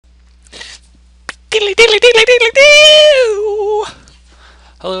Diddly diddly diddly diddly doo!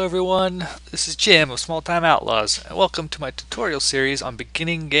 Hello everyone, this is Jim of Small Time Outlaws, and welcome to my tutorial series on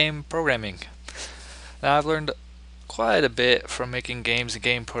beginning game programming. Now I've learned quite a bit from making games and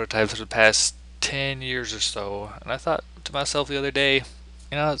game prototypes for the past 10 years or so, and I thought to myself the other day,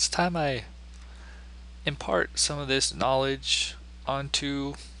 it's time I impart some of this knowledge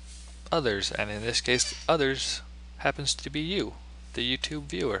onto others, and in this case, others happens to be you, the YouTube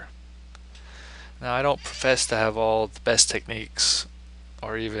viewer. Now, I don't profess to have all the best techniques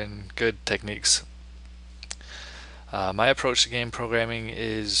or even good techniques. My approach to game programming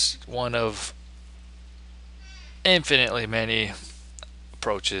is one of infinitely many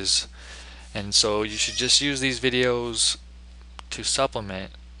approaches, and so you should just use these videos to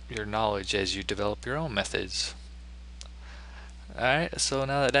supplement your knowledge as you develop your own methods. Alright, so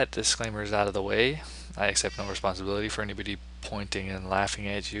now that that disclaimer is out of the way, I accept no responsibility for anybody pointing and laughing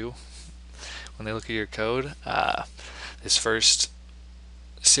at you when they look at your code. This first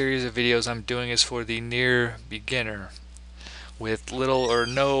series of videos I'm doing is for the near beginner with little or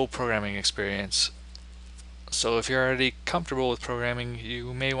no programming experience. So if you're already comfortable with programming,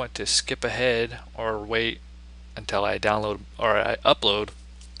 you may want to skip ahead or wait until I download or I upload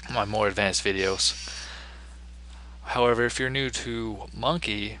my more advanced videos. However, if you're new to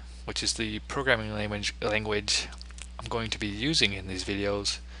Monkey, which is the programming language I'm going to be using in these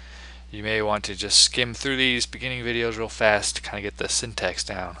videos, you may want to just skim through these beginning videos real fast to kind of get the syntax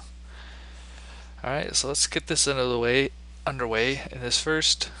down. Alright, so let's get this underway. In this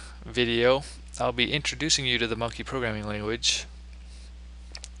first video, I'll be introducing you to the Monkey programming language,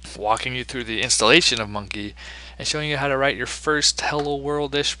 walking you through the installation of Monkey, and showing you how to write your first Hello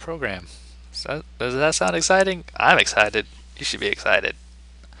World-ish program. Does that sound exciting? I'm excited. You should be excited.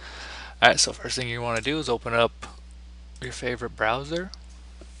 Alright, so first thing you want to do is open up your favorite browser.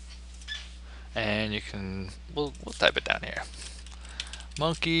 And you can, we'll type it down here.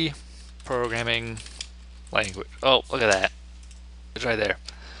 Monkey programming language. Oh, look at that. It's right there.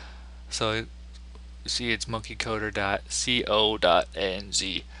 So you see it's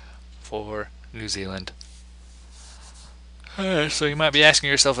monkeycoder.co.nz for New Zealand. So you might be asking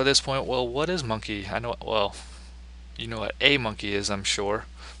yourself at this point, well, what is Monkey? I know, well, you know what a monkey is, I'm sure,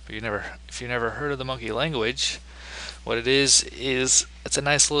 but if you never heard of the Monkey language, what it is it's a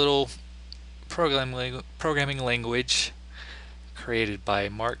nice little programming language created by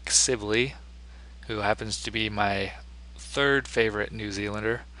Mark Sibley, who happens to be my third favorite New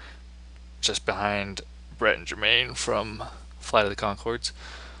Zealander, just behind Brett and Jermaine from Flight of the Conchords.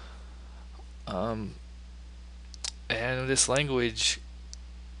 And this language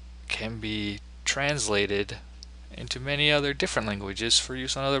can be translated into many other different languages for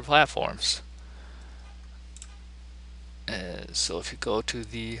use on other platforms. So if you go to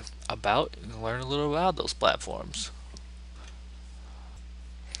the About, you can learn a little about those platforms.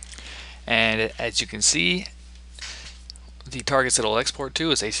 And as you can see, the targets that it'll export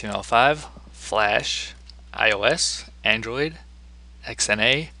to is HTML5, Flash, iOS, Android,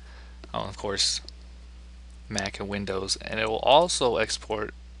 XNA, of course Mac and Windows, and it will also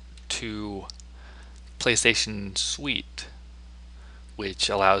export to PlayStation Suite, which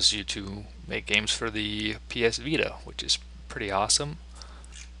allows you to make games for the PS Vita, which is pretty awesome.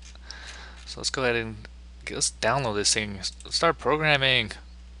 So let's go ahead and let's download this thing. Let's start programming.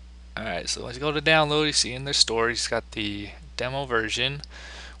 Alright, so once you go to download, you see in their store, it's got the demo version,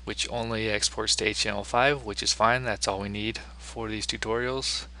 which only exports to HTML5, which is fine. That's all we need for these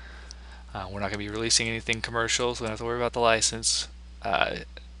tutorials. We're not going to be releasing anything commercial, so we don't have to worry about the license. If you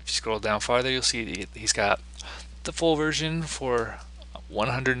scroll down farther, you'll see he's got the full version for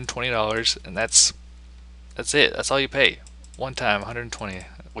 $120, and that's it. That's all you pay. One time, $120,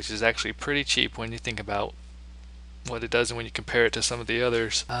 which is actually pretty cheap when you think about what it does and when you compare it to some of the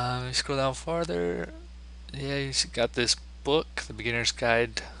others. You scroll down farther, yeah, you got this book, The Beginner's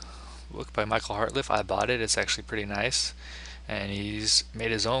Guide book by Michael Hartliff. I bought it. It's actually pretty nice, and he's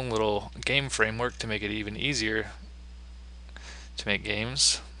made his own little game framework to make it even easier to make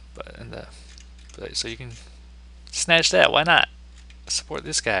games. So you can snatch that. Why not? Support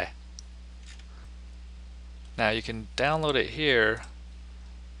this guy. Now you can download it here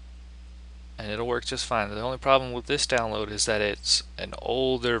and it'll work just fine. The only problem with this download is that it's an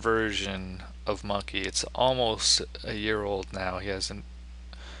older version of Monkey. It's almost a year old now. He hasn't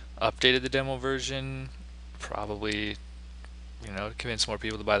updated the demo version, probably, to convince more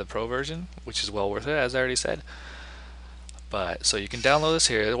people to buy the pro version, which is well worth it, as I already said. But so you can download this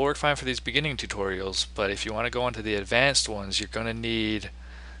here. It'll work fine for these beginning tutorials, but if you want to go into the advanced ones, you're going to need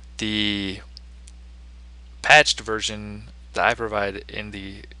the patched version that I provide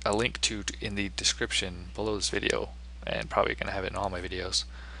a link to in the description below this video, and probably gonna have it in all my videos.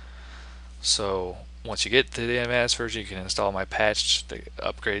 So once you get to the advanced version, you can install my patch that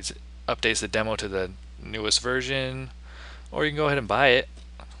updates the demo to the newest version, or you can go ahead and buy it.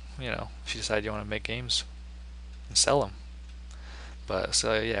 If you decide you want to make games and sell them. But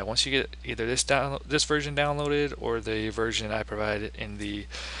so yeah, once you get either this version downloaded or the version I provide in the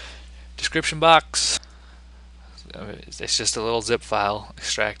description box, it's just a little zip file.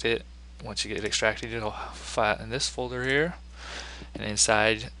 Extract it. Once you get it extracted, it'll file in this folder here, and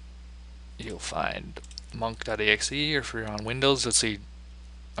inside you'll find monk.exe, or if you're on Windows, you'll see,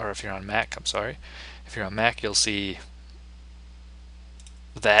 or if you're on Mac, I'm sorry. If you're on Mac, you'll see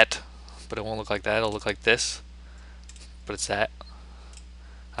that, but it won't look like that. It'll look like this, but it's that.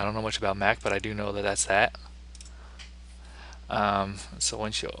 I don't know much about Mac, but I do know that that's that. So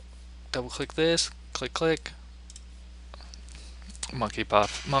once you double click this, click, Monk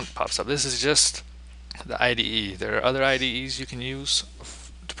pops up. This is just the IDE. There are other IDEs you can use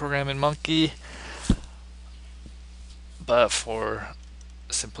to program in Monkey, but for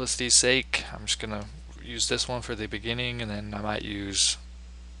simplicity's sake, I'm just gonna use this one for the beginning, and then I might use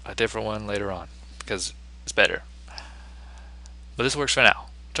a different one later on because it's better. But this works for now.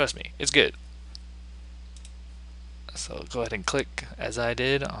 Trust me, it's good. So go ahead and click, as I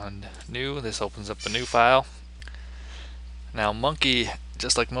did, on new. This opens up a new file. Now Monkey,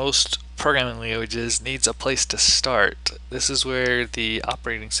 just like most programming languages, needs a place to start. This is where the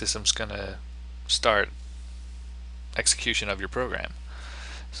operating system's gonna start execution of your program.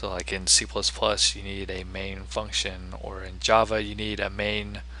 So like in C++, you need a main function, or in Java, you need a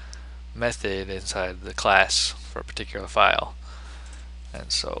main method inside the class for a particular file.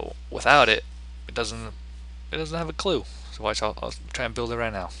 And so without it, it doesn't have a clue. So watch, I'll try and build it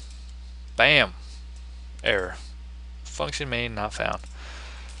right now. Bam! Error. Function main not found.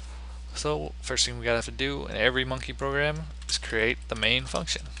 So first thing we gotta have to do in every Monkey program is create the main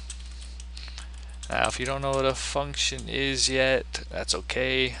function. Now if you don't know what a function is yet, that's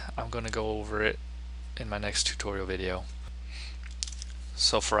okay. I'm gonna go over it in my next tutorial video.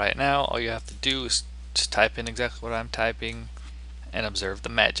 So for right now, all you have to do is just type in exactly what I'm typing and observe the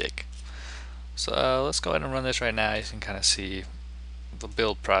magic. So let's go ahead and run this right now. You can kind of see the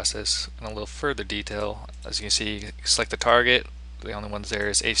build process in a little further detail. As you can see, you select the target. The only ones there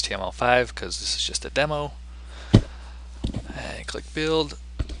is HTML5 because this is just a demo. And click build.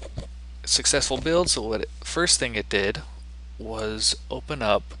 Successful build. So first thing it did was open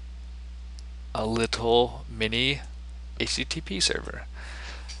up a little mini HTTP server.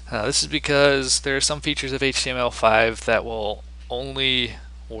 Now this is because there are some features of HTML5 that will only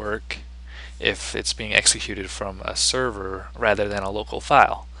work if it's being executed from a server rather than a local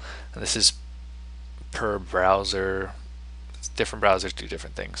file. And this is per browser. Different browsers do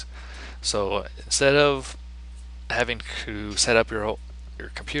different things. So instead of having to set up your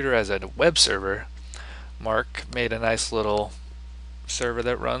computer as a web server, Mark made a nice little server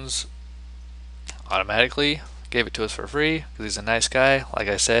that runs automatically. Gave it to us for free because he's a nice guy. Like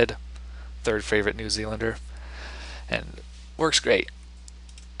I said, third favorite New Zealander, and works great.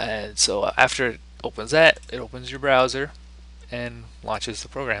 And so after it opens that, it opens your browser and launches the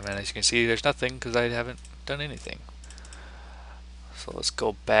program. And as you can see, there's nothing because I haven't done anything. So let's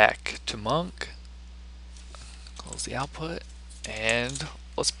go back to Monk, close the output, and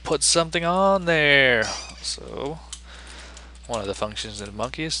let's put something on there. So one of the functions in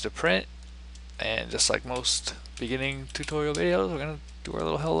Monkey is to print, and just like most beginning tutorial videos, we're gonna do our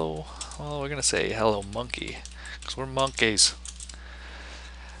little hello. Well, we're gonna say hello monkey because we're monkeys.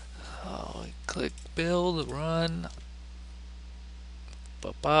 Click build, run,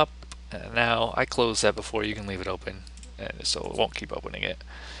 bop, and now I closed that before. You can leave it open, and so it won't keep opening it.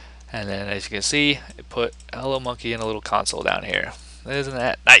 And then as you can see, it put hello monkey in a little console down here. Isn't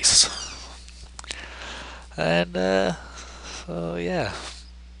that nice? And so yeah,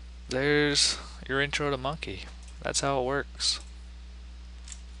 there's your intro to Monkey. That's how it works.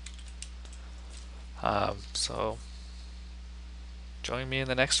 So join me in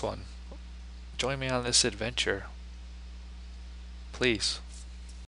the next one. Join me on this adventure, please.